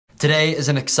Today is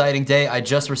an exciting day. I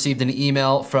just received an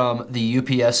email from the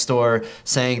UPS store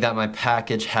saying that my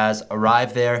package has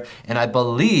arrived there, and I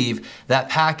believe that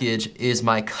package is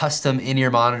my custom in-ear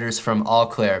monitors from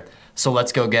Alclair. So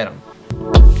let's go get them.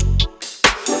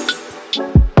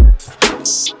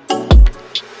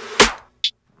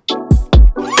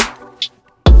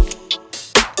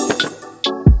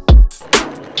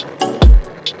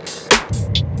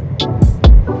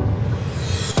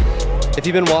 If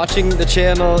you've been watching the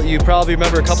channel, you probably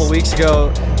remember a couple weeks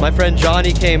ago, my friend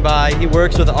Johnny came by. He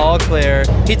works with Alclair.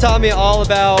 He taught me all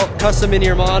about custom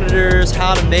in-ear monitors,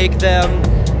 how to make them,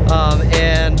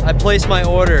 and I placed my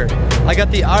order. I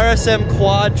got the RSM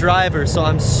Quad Drivers, so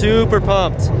I'm super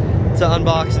pumped to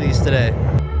unbox these today.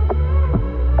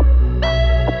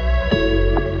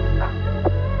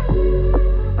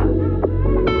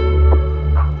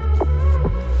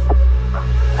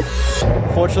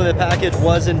 Fortunately, the package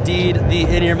was indeed the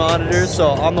in-ear monitors, so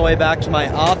on the way back to my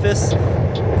office,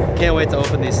 can't wait to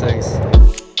open these things.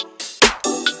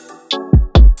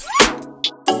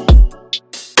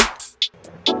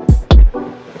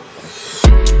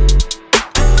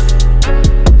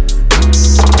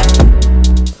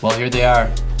 Well, here they are,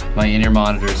 my in-ear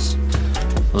monitors.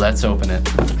 Let's open it.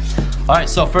 All right,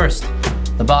 so first,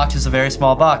 the box is a very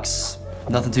small box.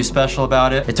 Nothing too special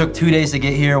about it. It took 2 days to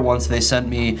get here once they sent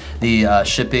me the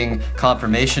shipping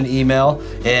confirmation email.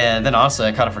 And then honestly,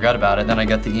 I kind of forgot about it. Then I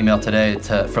got the email today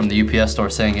from the UPS store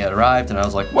saying it arrived, and I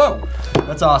was like, whoa,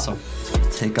 that's awesome. So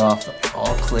take off the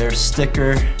Alclair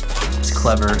sticker. It's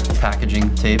clever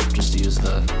packaging tape, just to use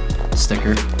the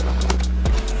sticker.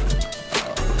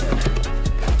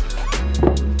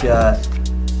 Got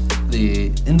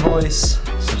the invoice,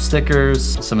 some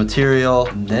stickers, some material,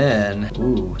 and then,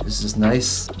 ooh, this is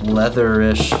nice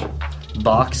leatherish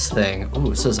box thing.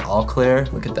 Ooh, it says Alclair,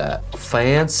 look at that.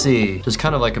 Fancy. There's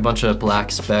kind of like a bunch of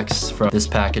black specks from this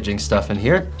packaging stuff in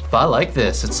here, but I like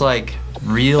this. It's like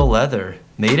real leather,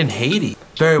 made in Haiti.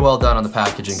 Very well done on the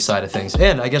packaging side of things,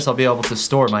 and I guess I'll be able to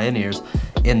store my in-ears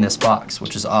in this box,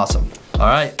 which is awesome. All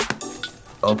right,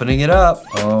 opening it up.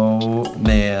 Oh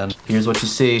man, here's what you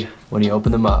see when you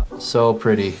open them up. So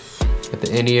pretty. Got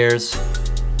the in-ears,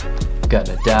 got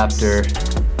an adapter,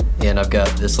 and I've got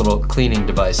this little cleaning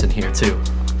device in here too.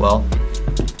 Well,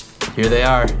 here they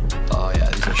are. Oh yeah,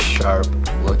 these are sharp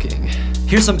looking.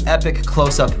 Here's some epic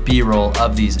close-up B-roll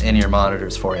of these in-ear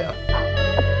monitors for you.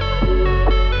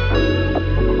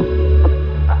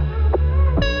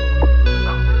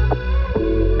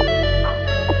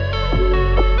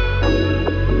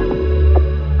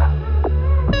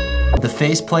 The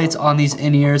face plates on these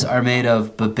in-ears are made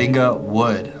of bubinga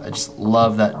wood. I just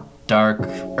love that dark,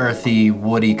 earthy,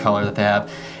 woody color that they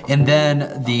have. And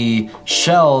then the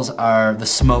shells are the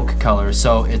smoke color,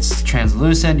 so it's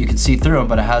translucent, you can see through them,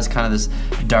 but it has kind of this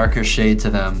darker shade to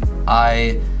them.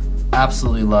 I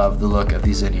absolutely love the look of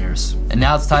these in-ears. And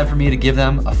now it's time for me to give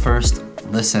them a first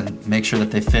listen, make sure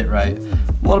that they fit right.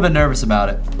 I'm a little bit nervous about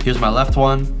it. Here's my left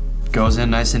one. Goes in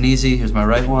nice and easy. Here's my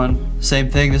right one. Same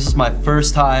thing, this is my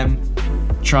first time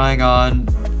trying on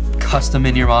custom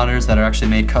in-ear monitors that are actually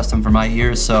made custom for my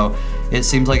ears, so it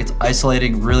seems like it's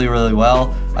isolating really, really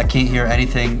well. I can't hear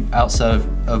anything outside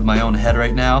of my own head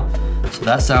right now, so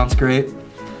that sounds great.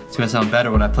 It's gonna sound better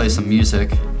when I play some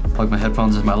music. Plug my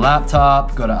headphones in my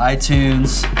laptop, go to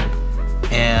iTunes,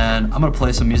 and I'm gonna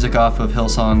play some music off of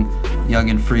Hillsong Young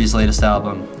and Free's latest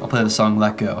album. I'll play the song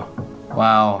Let Go.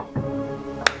 Wow.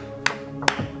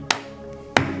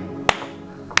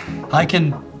 I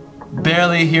can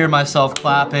barely hear myself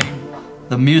clapping.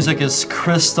 The music is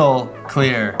crystal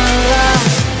clear.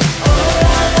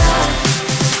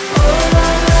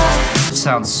 It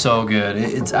sounds so good.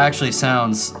 It actually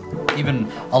sounds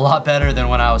even a lot better than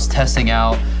when I was testing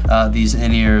out these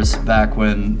in-ears back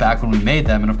when we made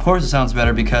them. And of course it sounds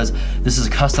better because this is a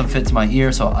custom fit to my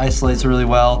ear, so it isolates really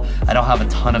well. I don't have a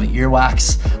ton of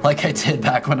earwax like I did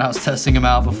back when I was testing them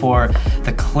out before.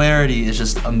 The clarity is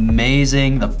just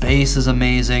amazing, the bass is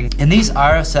amazing. And these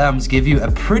RSMs give you a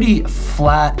pretty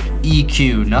flat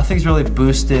EQ. Nothing's really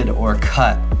boosted or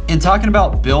cut. In talking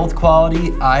about build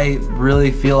quality, I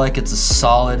really feel like it's a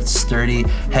solid, sturdy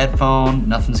headphone.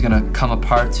 Nothing's gonna come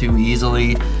apart too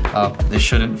easily. They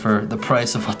shouldn't for the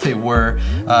price of what they were.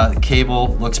 The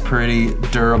cable looks pretty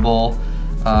durable.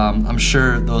 I'm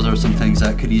sure those are some things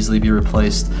that could easily be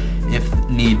replaced if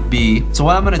need be. So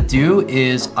what I'm gonna do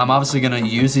is I'm obviously gonna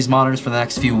use these monitors for the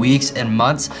next few weeks and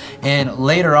months, and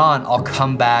later on I'll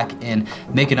come back and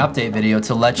make an update video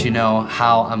to let you know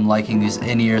how I'm liking these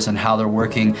in-ears and how they're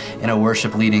working in a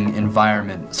worship leading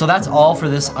environment. So that's all for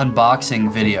this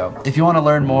unboxing video. If you want to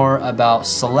learn more about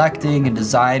selecting and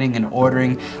designing and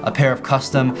ordering a pair of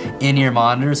custom in-ear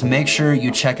monitors, make sure you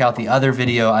check out the other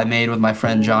video I made with my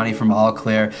friend Johnny from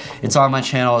Alclair. It's on my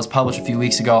channel, it was published a few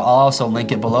weeks ago. I'll also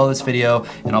link it below this video,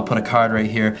 and I'll put a card right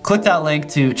here. Click that link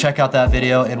to check out that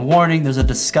video, and warning, there's a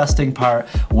disgusting part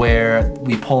where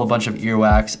we pull a bunch of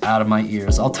earwax out of my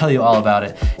ears. I'll tell you all about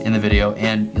it in the video,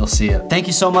 and you'll see it. Thank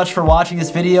you so much for watching this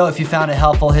video. If you found it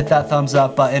helpful, hit that thumbs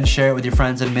up button, share it with your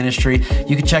friends in ministry.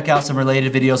 You can check out some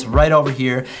related videos right over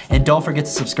here, and don't forget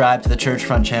to subscribe to the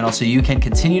Churchfront channel so you can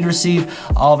continue to receive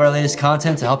all of our latest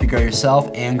content to help you grow yourself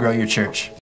and grow your church.